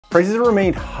Prices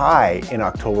remained high in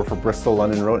October for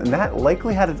Bristol-London Rd, and that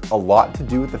likely had a lot to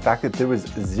do with the fact that there was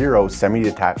 0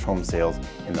 semi-detached home sales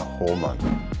in the whole month.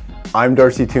 I'm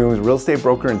Darcy Toombs, real estate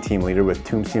broker and team leader with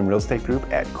Toombs.team Real Estate Group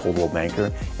at Coldwell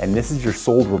Banker, and this is your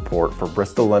sold report for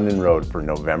Bristol-London Rd for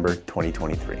November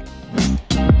 2023.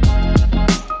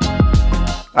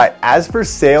 Alright, as for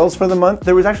sales for the month,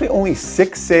 there was actually only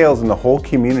 6 sales in the whole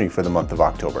community for the month of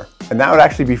October. And that would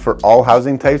actually be for all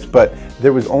housing types, but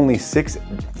there was only 6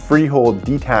 freehold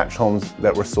detached homes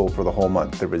that were sold for the whole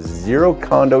month. There was 0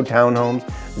 condo townhomes,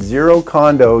 0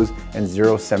 condos, and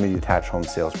 0 semi-detached home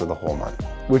sales for the whole month.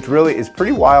 Which really is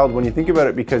pretty wild when you think about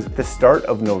it, because at the start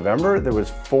of November, there was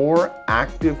 4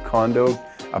 active condo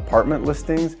apartment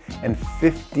listings and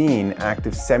 15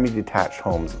 active semi-detached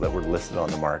homes that were listed on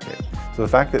the market. So the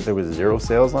fact that there was 0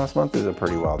 sales last month is a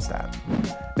pretty wild stat.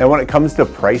 Now when it comes to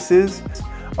prices,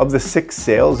 of the 6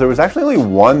 sales, there was actually only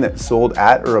 1 that sold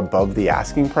at or above the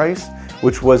asking price,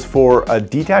 which was for a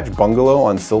detached bungalow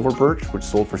on Silver Birch, which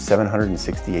sold for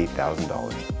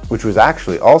 $768,000, which was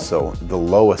actually also the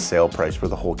lowest sale price for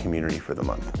the whole community for the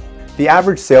month. The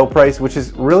average sale price, which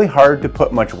is really hard to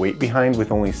put much weight behind with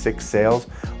only 6 sales,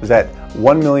 was at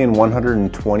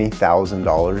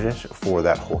 $1,120,000-ish for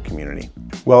that whole community.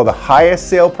 Well, the highest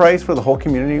sale price for the whole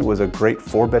community was a great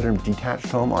 4-bedroom detached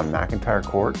home on McIntyre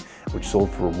Court, which sold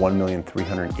for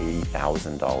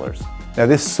 $1,380,000. Now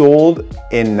this sold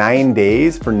in 9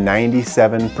 days for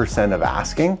 97% of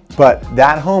asking, but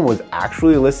that home was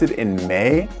actually listed in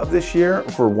May of this year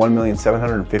for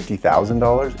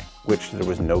 $1,750,000, which there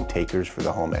was no takers for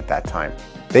the home at that time.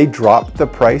 They dropped the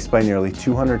price by nearly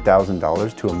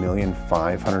 $200,000 to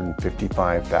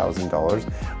 $1,555,000,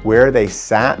 where they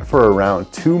sat for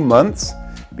around 2 months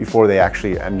before they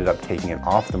actually ended up taking it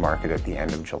off the market at the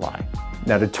end of July.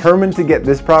 Now, determined to get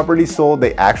this property sold,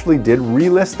 they actually did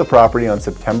relist the property on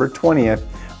September 20th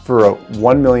for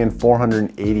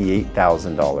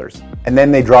 $1,488,000. And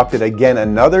then they dropped it again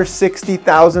another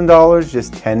 $60,000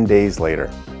 just 10 days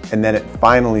later. And then it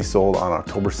finally sold on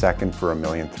October 2nd for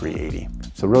 $1,380,000.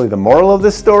 So really the moral of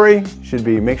this story should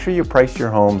be make sure you price your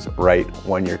homes right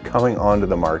when you're coming onto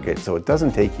the market so it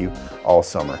doesn't take you all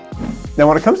summer. Now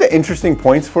when it comes to interesting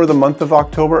points for the month of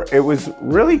October, it was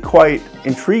really quite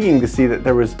intriguing to see that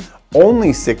there was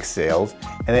only 6 sales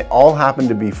and they all happened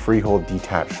to be freehold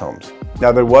detached homes.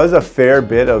 Now there was a fair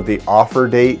bit of the offer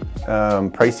date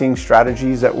pricing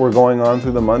strategies that were going on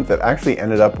through the month that actually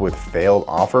ended up with failed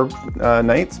offer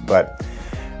nights, but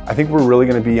I think we're really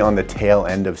going to be on the tail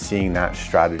end of seeing that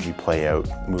strategy play out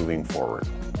moving forward.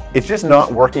 It's just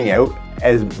not working out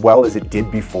as well as it did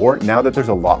before now that there's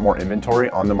a lot more inventory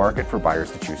on the market for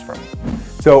buyers to choose from.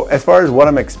 So as far as what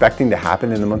I'm expecting to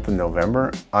happen in the month of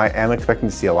November, I am expecting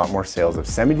to see a lot more sales of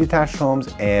semi-detached homes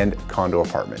and condo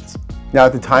apartments. Now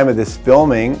at the time of this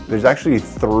filming, there's actually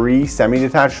 3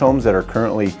 semi-detached homes that are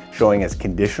currently showing as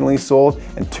conditionally sold,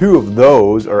 and 2 of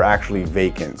those are actually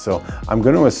vacant. So I'm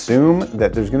going to assume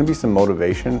that there's going to be some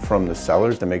motivation from the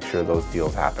sellers to make sure those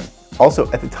deals happen. Also,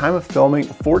 at the time of filming,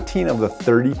 14 of the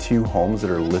 32 homes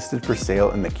that are listed for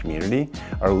sale in the community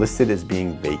are listed as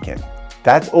being vacant.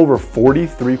 That's over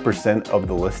 43% of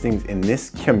the listings in this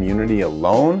community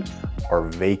alone are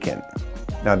vacant.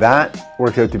 Now that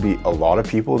works out to be a lot of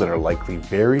people that are likely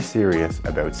very serious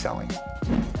about selling.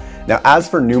 Now as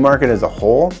for Newmarket as a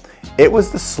whole, it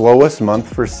was the slowest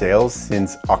month for sales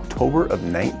since October of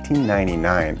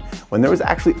 1999, when there was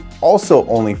actually also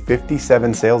only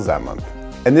 57 sales that month.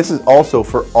 And this is also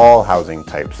for all housing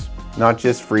types, not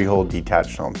just freehold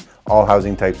detached homes, all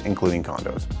housing types including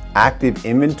condos. Active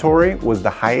inventory was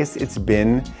the highest it's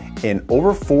been in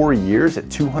over 4 years at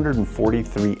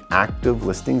 243 active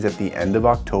listings at the end of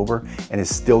October, and is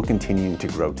still continuing to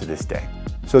grow to this day.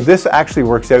 So this actually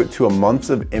works out to a months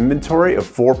of inventory of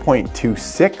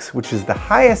 4.26, which is the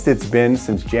highest it's been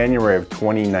since January of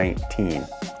 2019.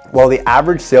 While the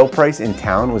average sale price in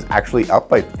town was actually up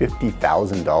by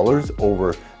 $50,000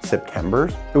 over September,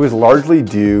 it was largely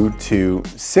due to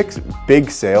 6 big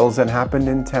sales that happened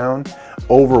in town,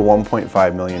 over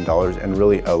 $1.5 million, and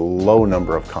really a low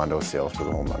number of condo sales for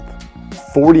the whole month.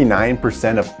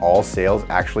 49% of all sales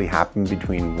actually happened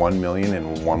between $1 million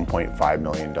and $1.5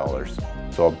 million.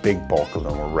 So a big bulk of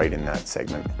them were right in that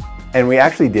segment. And we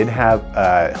actually did have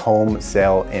a home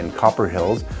sale in Copper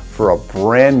Hills for a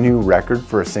brand new record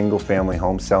for a single family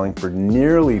home, selling for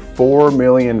nearly $4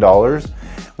 million,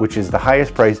 which is the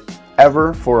highest price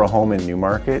ever for a home in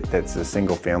Newmarket that's a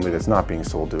single family that's not being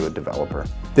sold to a developer.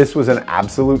 This was an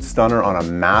absolute stunner on a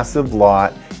massive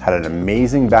lot, had an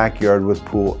amazing backyard with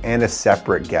pool and a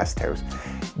separate guest house.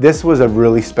 This was a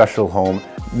really special home.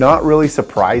 Not really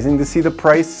surprising to see the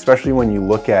price, especially when you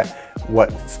look at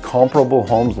what comparable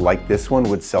homes like this one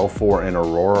would sell for in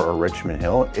Aurora or Richmond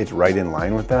Hill. It's right in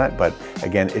line with that, but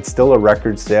again, it's still a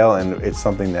record sale and it's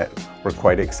something that we're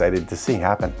quite excited to see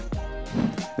happen.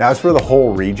 Now, as for the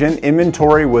whole region,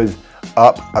 inventory was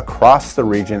up across the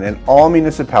region in all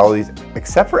municipalities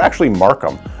except for actually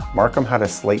Markham. Markham had a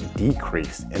slight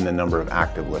decrease in the number of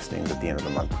active listings at the end of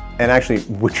the month. And actually,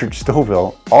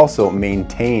 Woodchurch-Stouffville also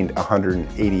maintained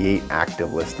 188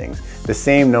 active listings, the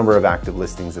same number of active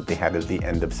listings that they had at the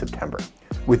end of September.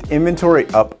 With inventory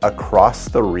up across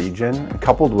the region,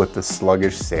 coupled with the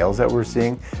sluggish sales that we're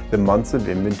seeing, the months of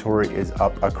inventory is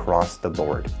up across the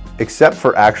board. Except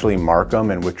for actually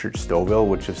Markham and Woodchurch-Stouffville,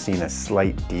 which have seen a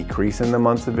slight decrease in the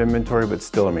months of inventory, but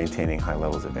still are maintaining high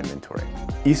levels of inventory.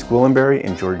 East Gwillimbury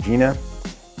and Georgina,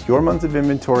 your months of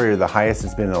inventory are the highest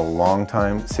it's been in a long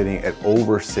time, sitting at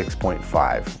over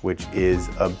 6.5, which is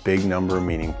a big number,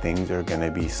 meaning things are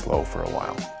gonna be slow for a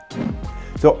while.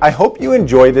 So I hope you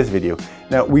enjoy this video.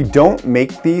 Now, we don't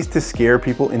make these to scare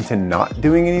people into not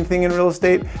doing anything in real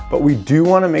estate, but we do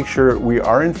want to make sure we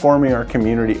are informing our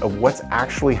community of what's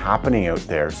actually happening out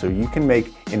there so you can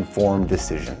make informed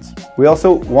decisions. We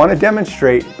also want to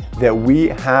demonstrate that we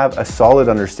have a solid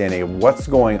understanding of what's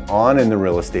going on in the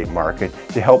real estate market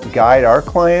to help guide our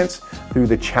clients through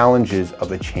the challenges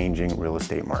of a changing real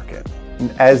estate market.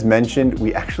 And as mentioned,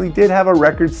 we actually did have a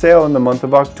record sale in the month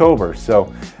of October.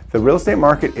 So the real estate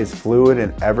market is fluid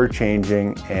and ever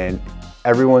changing, and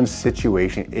everyone's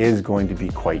situation is going to be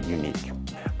quite unique.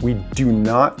 We do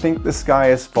not think the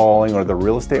sky is falling or the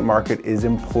real estate market is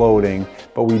imploding,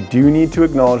 but we do need to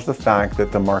acknowledge the fact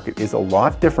that the market is a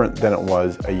lot different than it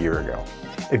was a year ago.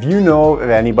 If you know of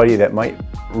anybody that might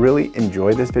really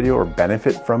enjoy this video or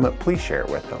benefit from it, please share it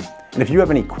with them. And if you have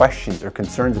any questions or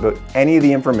concerns about any of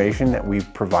the information that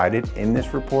we've provided in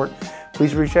this report,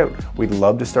 please reach out. We'd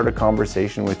love to start a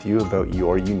conversation with you about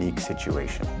your unique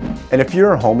situation. And if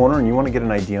you're a homeowner and you want to get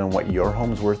an idea on what your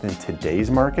home's worth in today's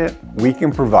market, we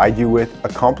can provide you with a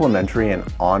complimentary and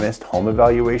honest home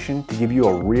evaluation to give you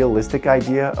a realistic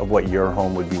idea of what your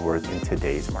home would be worth in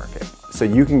today's market, so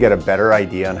you can get a better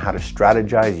idea on how to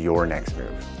strategize your next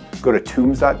move. Go to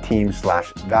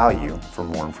toombs.team/value for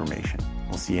more information.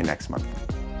 We'll see you next month.